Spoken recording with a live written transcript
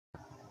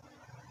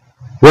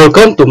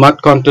Welcome to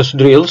Math Contest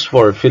Drills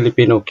for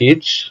Filipino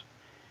Kids.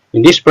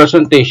 In this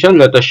presentation,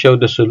 let us show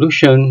the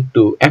solution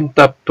to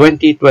MTAP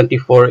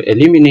 2024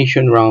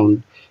 Elimination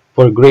Round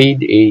for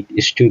Grade 8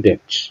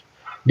 students.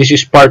 This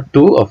is part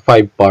 2 of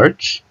 5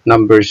 parts,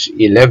 numbers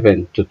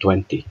 11 to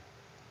 20.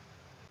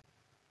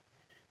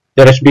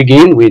 Let us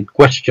begin with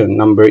question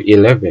number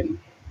 11.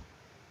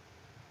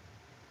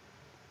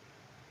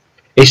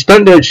 A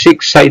standard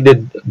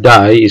 6-sided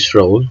die is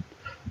rolled.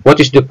 What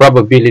is the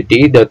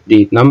probability that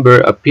the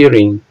number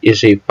appearing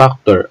is a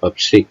factor of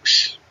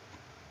 6?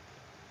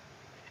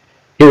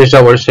 Here is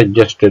our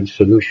suggested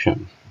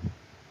solution.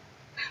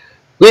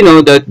 We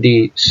know that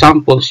the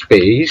sample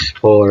space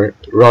for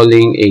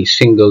rolling a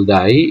single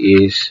die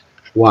is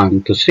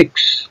 1 to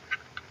 6.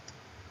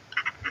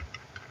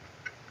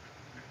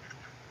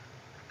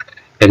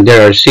 And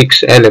there are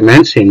 6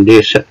 elements in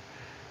this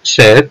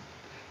set,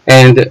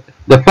 and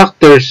the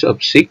factors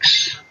of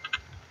 6,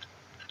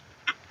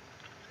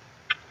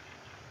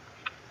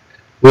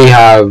 we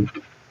have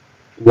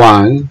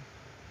 1,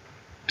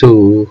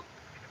 2,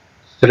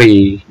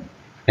 3,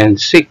 and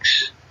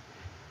 6.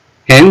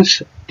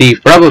 Hence, the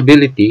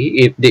probability,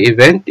 if the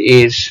event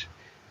is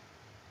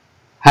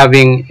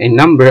having a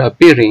number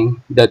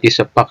appearing that is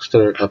a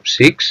factor of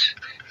 6,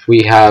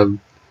 we have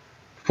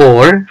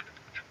 4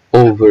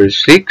 over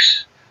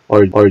 6,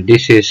 or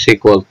this is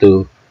equal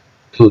to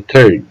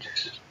 2/3.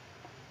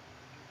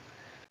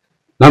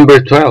 Number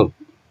 12.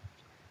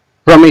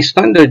 From a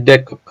standard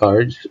deck of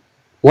cards,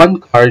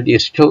 one card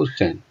is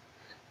chosen.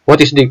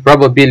 What is the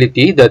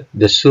probability that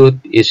the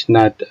suit is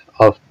not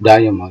of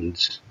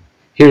diamonds?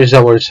 Here is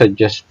our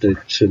suggested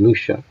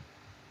solution.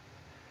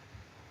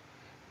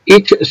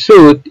 Each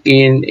suit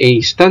in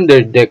a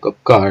standard deck of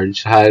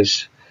cards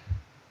has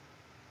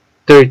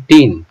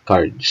 13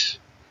 cards.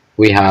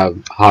 We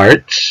have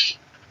hearts,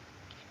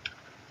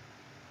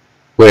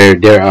 where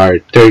there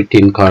are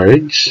 13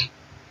 cards,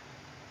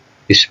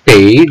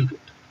 spade,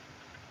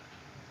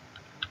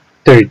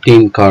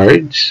 13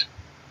 cards,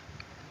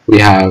 we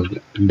have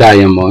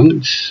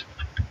diamonds,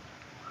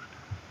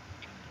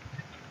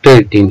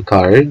 13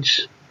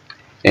 cards,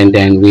 and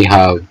then we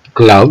have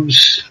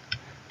clubs,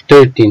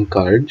 13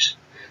 cards.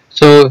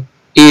 So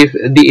if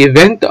the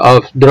event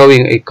of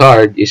drawing a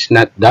card is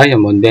not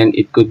diamond, then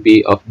it could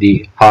be of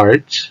the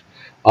hearts,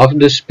 of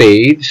the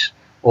spades,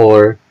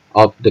 or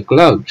of the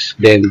clubs.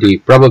 Then the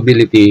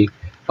probability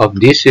of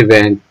this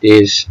event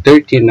is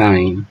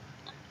 39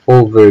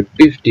 over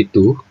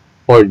 52,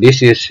 or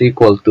this is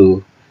equal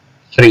to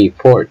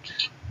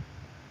 3/4.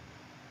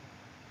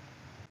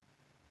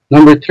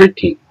 Number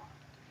 13.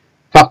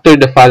 Factor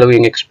the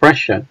following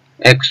expression: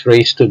 x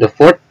raised to the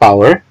 4th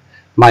power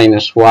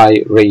minus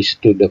y raised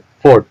to the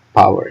 4th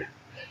power.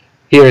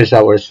 Here is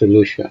our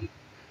solution.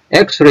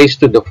 X raised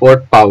to the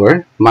 4th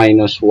power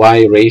minus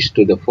y raised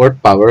to the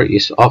 4th power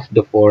is of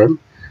the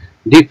form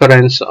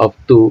difference of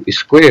two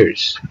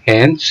squares.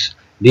 Hence,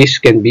 this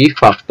can be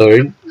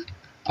factored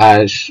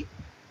as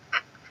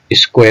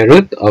square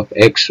root of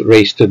x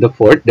raised to the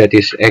 4th, that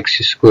is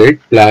x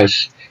squared,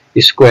 plus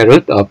square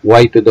root of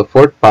y to the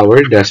 4th power,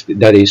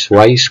 that is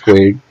y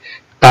squared,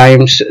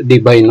 times the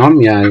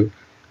binomial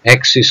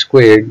x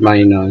squared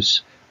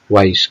minus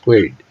y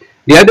squared.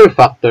 The other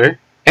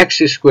factor,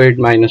 x squared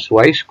minus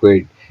y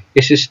squared,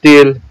 is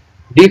still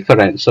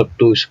difference of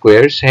two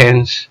squares.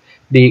 Hence,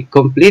 the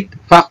complete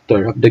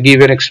factor of the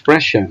given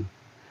expression,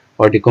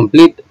 or the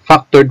complete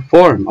factored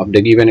form of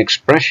the given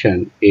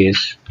expression,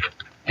 is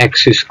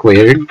x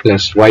squared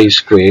plus y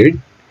squared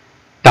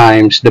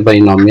times the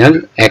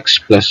binomial x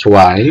plus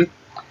y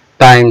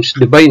times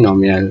the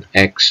binomial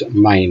x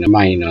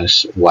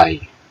minus y.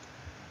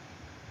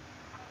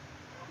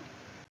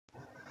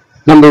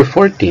 Number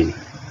 14.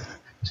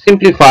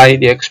 Simplify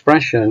the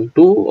expression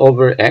 2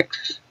 over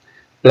x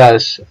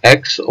plus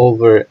x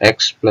over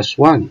x plus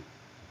 1.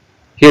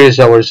 Here is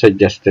our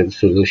suggested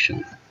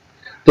solution.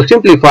 To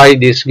simplify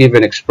this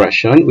given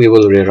expression, we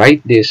will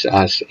rewrite this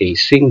as a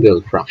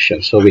single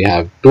fraction. So we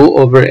have 2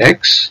 over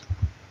x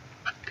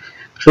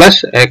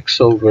plus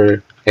x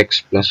over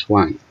x plus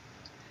 1.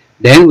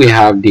 Then we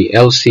have the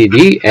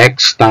LCD,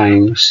 x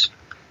times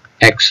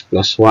x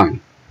plus 1.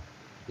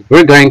 If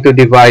we're going to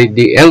divide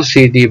the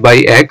LCD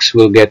by x,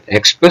 we'll get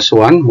x plus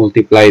 1,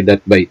 multiply that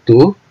by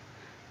 2.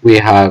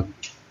 We have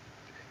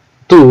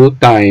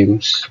 2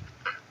 times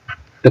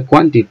the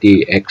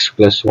quantity x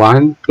plus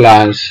 1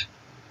 plus,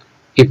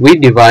 if we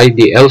divide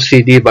the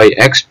LCD by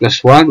x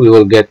plus 1, we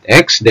will get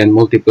x, then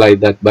multiply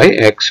that by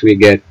x, we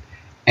get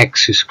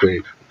x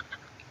squared.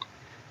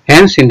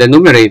 Hence, in the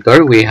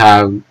numerator, we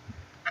have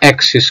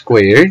x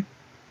squared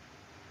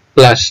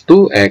plus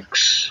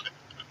 2x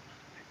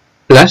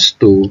plus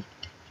 2,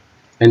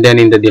 and then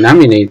in the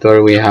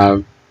denominator, we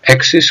have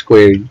x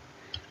squared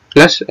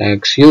plus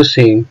x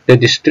using the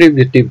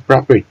distributive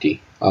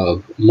property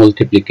of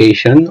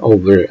multiplication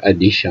over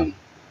addition.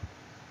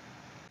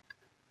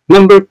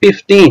 Number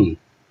 15.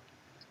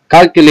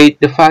 Calculate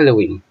the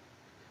following: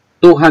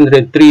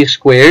 203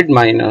 squared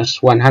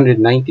minus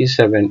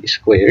 197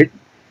 squared.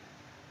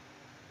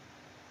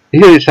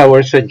 Here is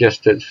our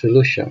suggested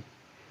solution.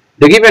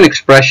 The given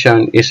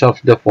expression is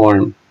of the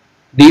form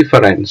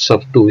difference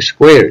of two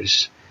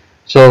squares.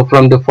 So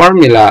from the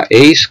formula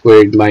a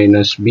squared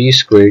minus b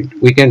squared,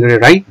 we can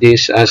rewrite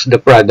this as the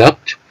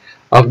product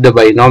of the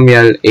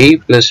binomial a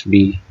plus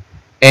b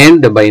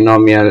and the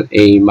binomial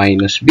a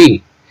minus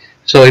b.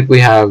 So if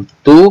we have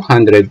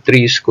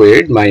 203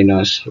 squared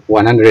minus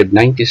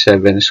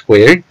 197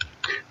 squared,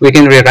 we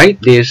can rewrite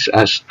this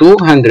as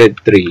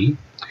 203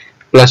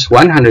 plus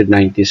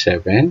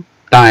 197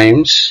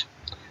 times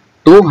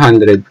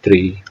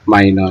 203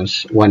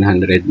 minus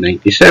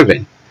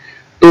 197.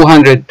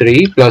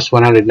 203 plus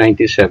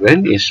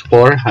 197 is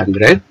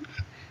 400,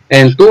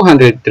 and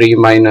 203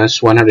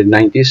 minus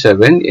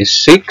 197 is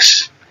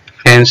 6.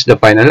 Hence, the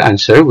final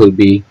answer will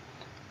be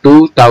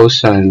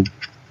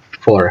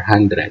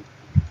 2,400.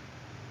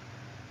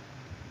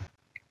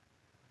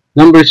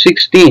 Number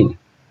 16.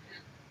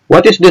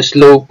 What is the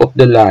slope of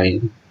the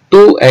line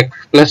 2x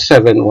plus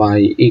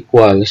 7y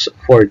equals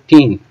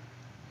 14?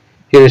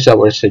 Here is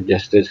our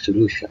suggested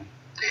solution.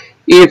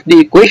 If the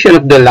equation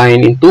of the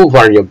line in two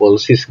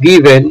variables is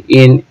given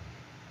in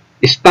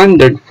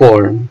standard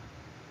form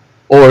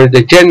or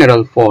the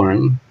general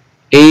form,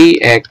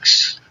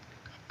 ax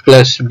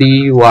plus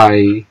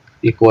by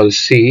equals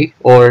c,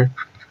 or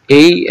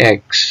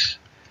ax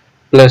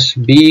plus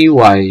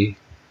by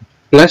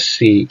plus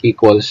c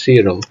equals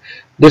 0,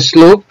 the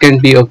slope can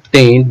be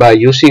obtained by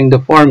using the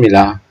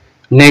formula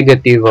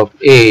negative of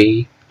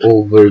a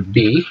over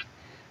b,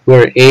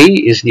 where a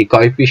is the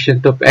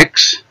coefficient of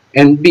x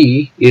and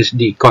b is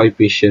the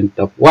coefficient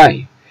of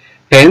y.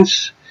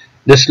 Hence,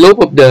 the slope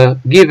of the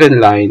given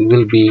line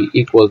will be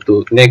equal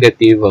to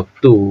negative of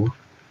 2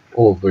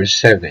 over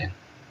 7.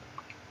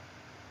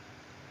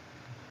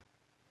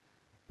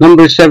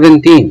 Number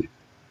 17.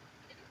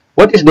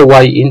 What is the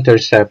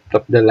y-intercept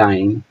of the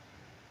line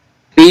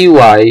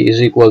 3y is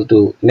equal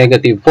to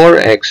negative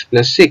 4x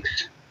plus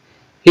 6?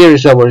 Here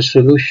is our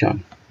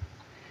solution.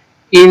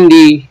 In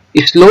the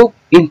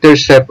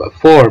slope-intercept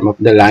form of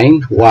the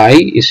line,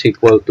 y is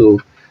equal to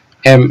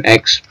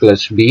mx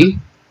plus b.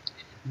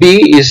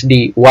 B is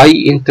the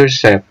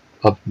y-intercept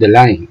of the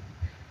line.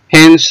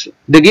 Hence,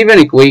 the given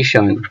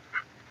equation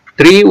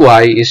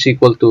 3y is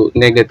equal to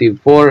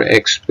negative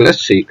 4x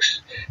plus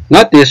 6.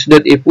 Notice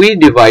that if we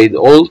divide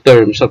all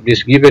terms of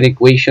this given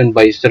equation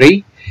by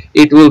 3,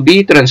 it will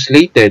be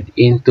translated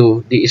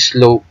into the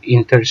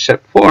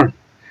slope-intercept form.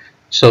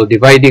 So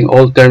dividing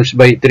all terms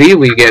by 3,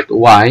 we get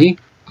y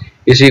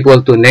is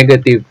equal to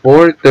negative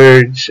 4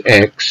 thirds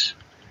x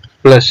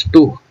plus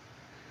 2.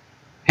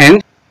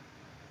 Hence,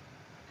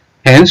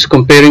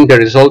 comparing the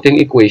resulting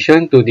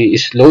equation to the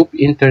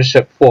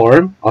slope-intercept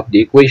form of the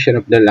equation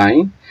of the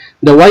line,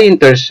 the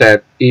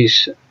y-intercept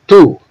is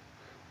 2,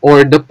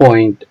 or the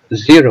point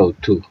 0,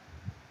 2.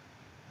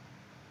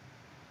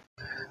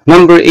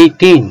 Number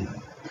 18.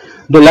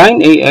 The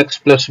line ax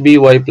plus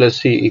by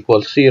plus c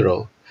equals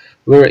 0,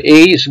 where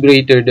a is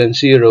greater than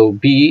 0,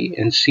 b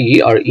and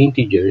c are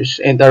integers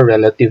and are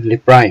relatively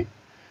prime,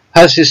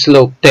 has a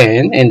slope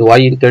 10 and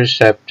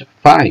y-intercept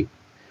 5.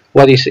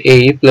 What is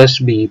a plus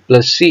b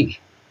plus c?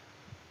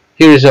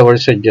 Here is our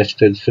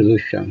suggested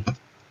solution.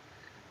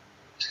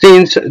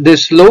 Since the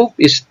slope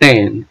is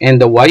 10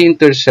 and the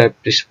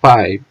y-intercept is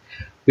 5,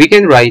 we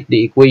can write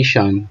the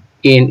equation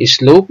in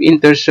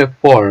slope-intercept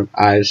form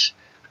as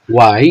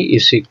y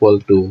is equal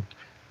to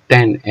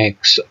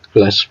 10x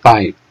plus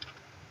 5.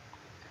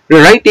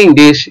 Rewriting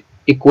this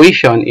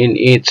equation in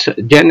its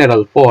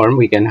general form,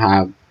 we can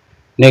have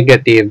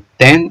negative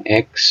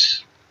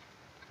 10x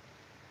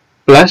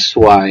plus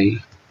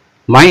y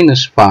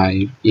minus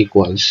 5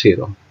 equals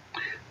 0.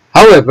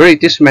 However,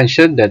 it is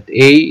mentioned that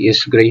a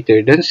is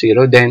greater than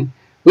 0, then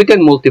we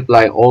can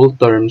multiply all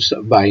terms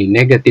by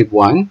negative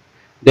 1.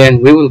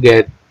 Then we will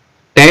get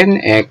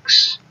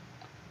 10x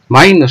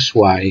minus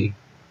y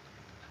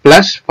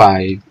plus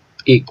 5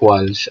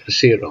 equals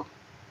 0.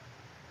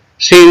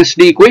 Since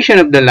the equation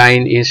of the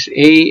line is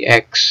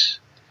ax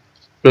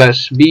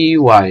plus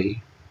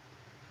by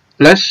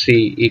plus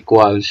c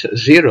equals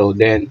 0,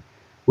 then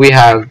we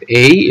have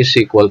a is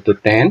equal to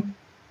 10,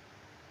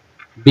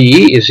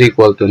 b is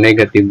equal to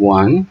negative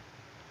 1,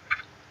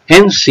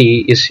 and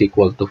c is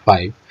equal to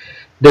 5.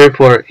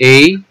 Therefore,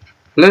 a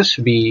plus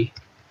b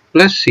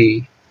plus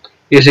c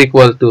is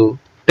equal to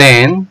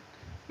 10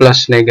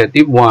 plus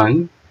negative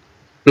 1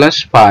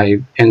 plus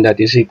 5, and that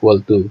is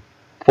equal to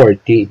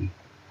 14.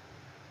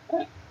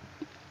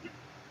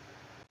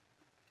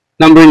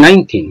 Number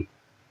 19.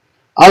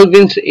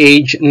 Alvin's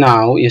age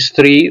now is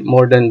 3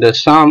 more than the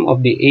sum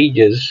of the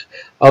ages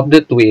of the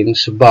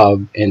twins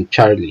Bob and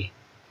Charlie.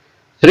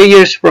 3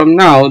 years from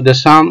now, the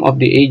sum of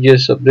the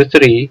ages of the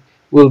three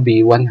will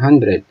be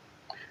 100.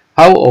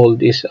 How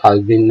old is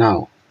Alvin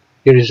now?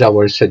 Here is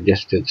our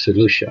suggested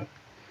solution.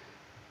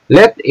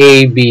 Let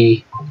A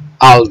be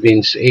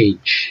Alvin's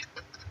age,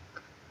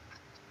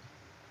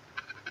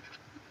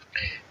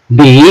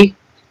 B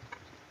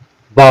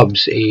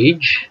Bob's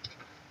age,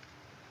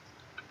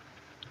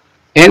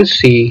 and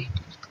C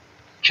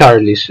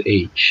Charlie's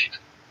age.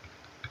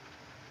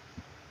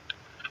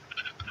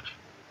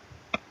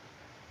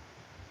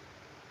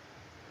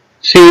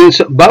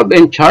 Since Bob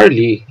and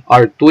Charlie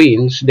are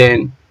twins,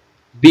 then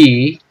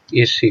B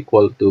is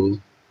equal to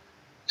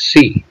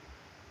C.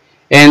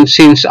 And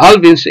since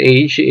Alvin's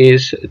age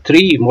is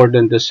 3 more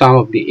than the sum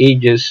of the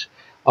ages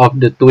of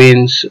the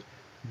twins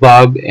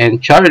Bob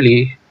and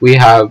Charlie, we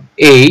have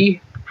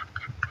A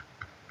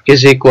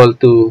is equal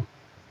to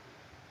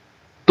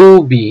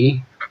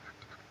 2B,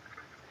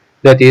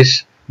 that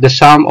is the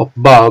sum of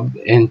Bob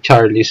and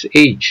Charlie's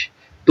age,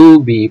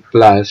 2B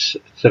plus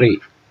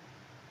 3.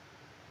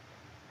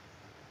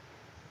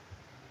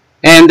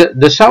 And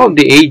the sum of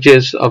the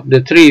ages of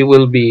the three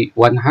will be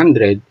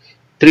 100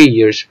 3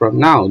 years from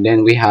now.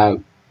 Then we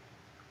have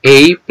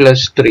A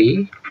plus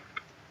 3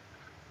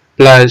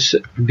 plus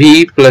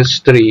B plus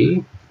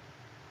 3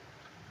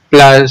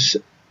 plus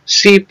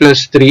C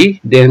plus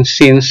 3. Then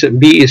since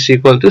B is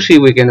equal to C,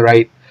 we can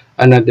write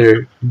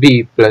another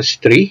B plus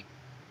 3.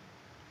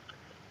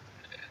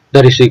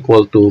 That is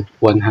equal to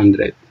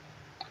 100.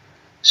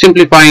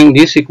 Simplifying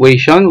this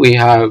equation, we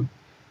have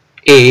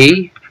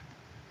A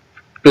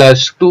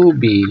plus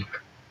 2B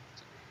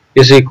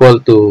is equal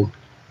to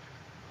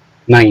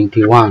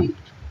 91.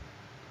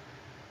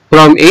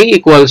 From A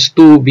equals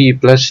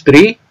 2B plus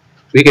 3,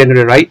 we can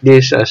rewrite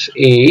this as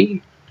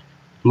A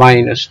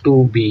minus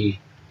 2B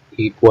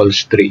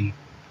equals 3.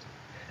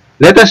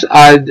 Let us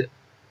add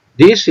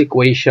this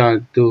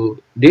equation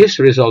to this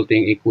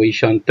resulting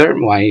equation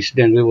term-wise.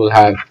 Then we will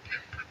have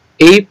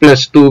A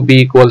plus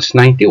 2B equals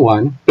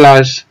 91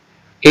 plus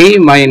A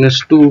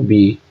minus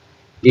 2B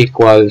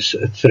equals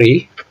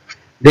 3.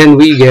 Then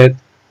we get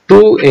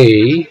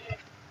 2A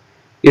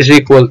is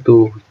equal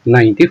to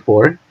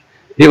 94.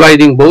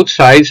 Dividing both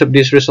sides of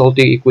this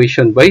resulting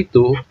equation by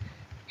 2,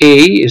 A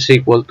is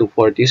equal to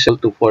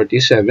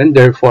 47.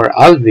 Therefore,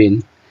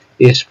 Alvin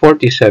is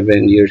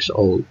 47 years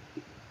old.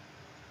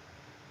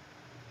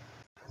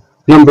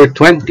 Number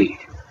 20.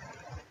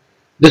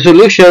 The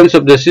solutions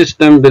of the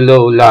system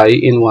below lie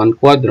in one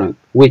quadrant.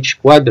 Which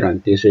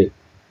quadrant is it?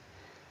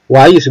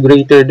 Y is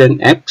greater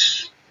than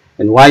x,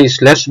 and y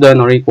is less than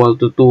or equal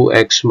to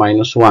 2x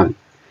minus 1.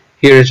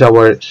 Here is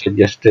our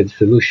suggested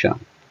solution.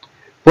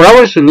 For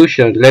our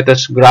solution, let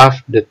us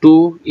graph the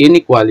two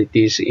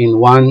inequalities in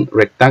one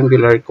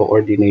rectangular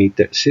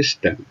coordinate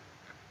system.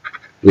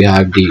 We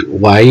have the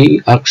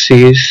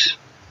y-axis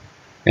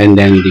and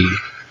then the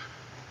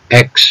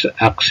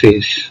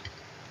x-axis.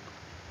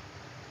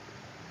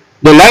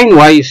 The line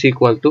y is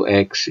equal to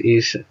x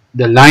is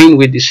the line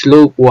with the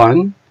slope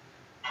 1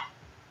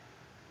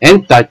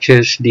 and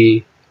touches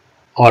the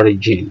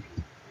origin.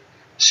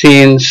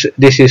 Since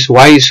this is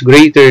y is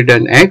greater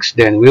than x,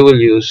 then we will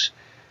use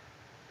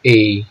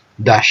a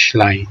dash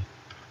line.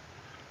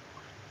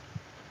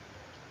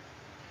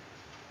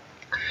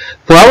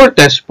 For our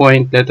test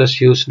point, let us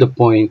use the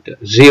point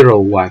 0,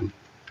 1.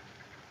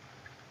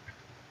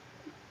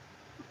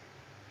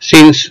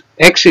 Since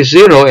x is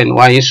 0 and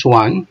y is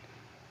 1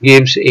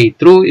 gives a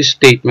true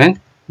statement,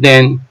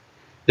 then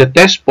the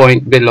test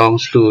point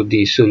belongs to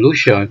the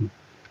solution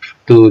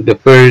to the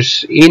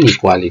first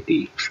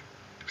inequality.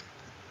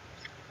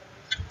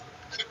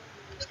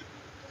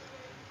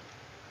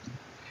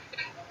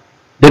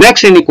 The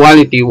next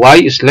inequality, y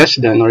is less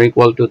than or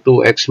equal to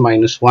 2x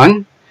minus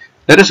 1.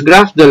 Let us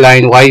graph the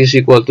line y is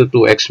equal to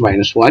 2x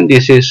minus 1.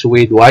 This is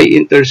with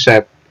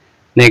y-intercept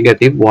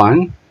negative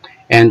 1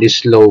 and the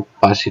slope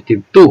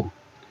positive 2.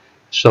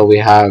 So we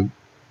have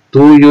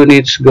 2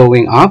 units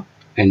going up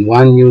and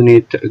 1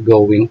 unit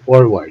going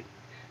forward.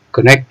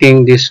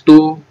 Connecting these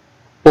 2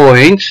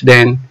 points,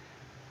 then,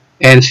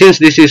 and since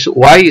this is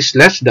y is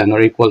less than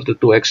or equal to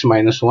 2x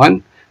minus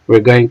 1,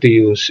 we're going to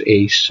use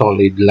a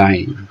solid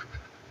line.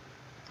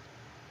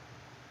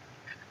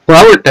 For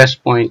our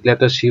test point,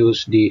 let us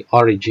use the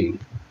origin.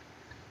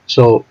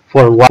 So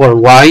for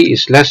y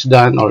is less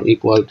than or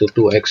equal to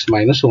 2x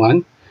minus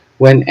 1,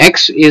 when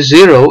x is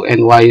 0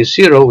 and y is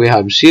 0, we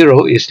have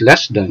 0 is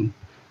less than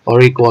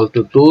or equal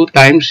to 2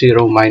 times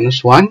 0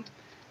 minus 1.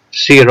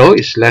 0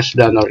 is less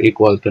than or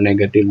equal to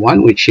negative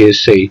 1, which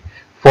is a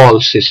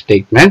false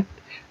statement.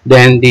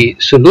 Then the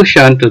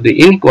solution to the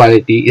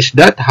inequality is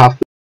that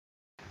half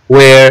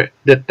where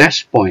the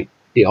test point,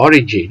 the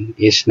origin,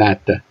 is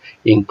not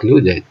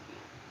included.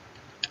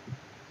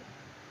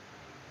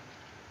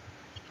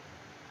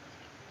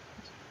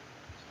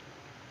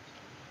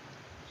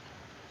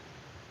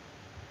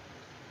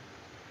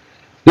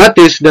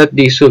 Notice that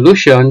the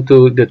solution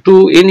to the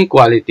two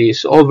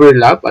inequalities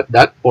overlap at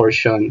that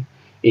portion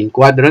in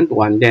quadrant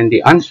 1. Then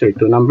the answer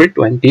to number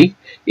 20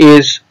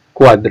 is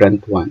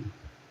quadrant 1.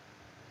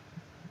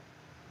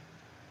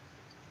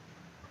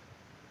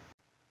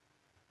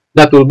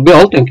 That will be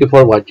all. Thank you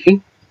for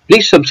watching.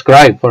 Please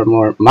subscribe for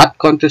more math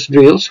contest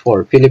drills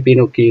for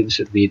Filipino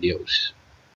Kids videos.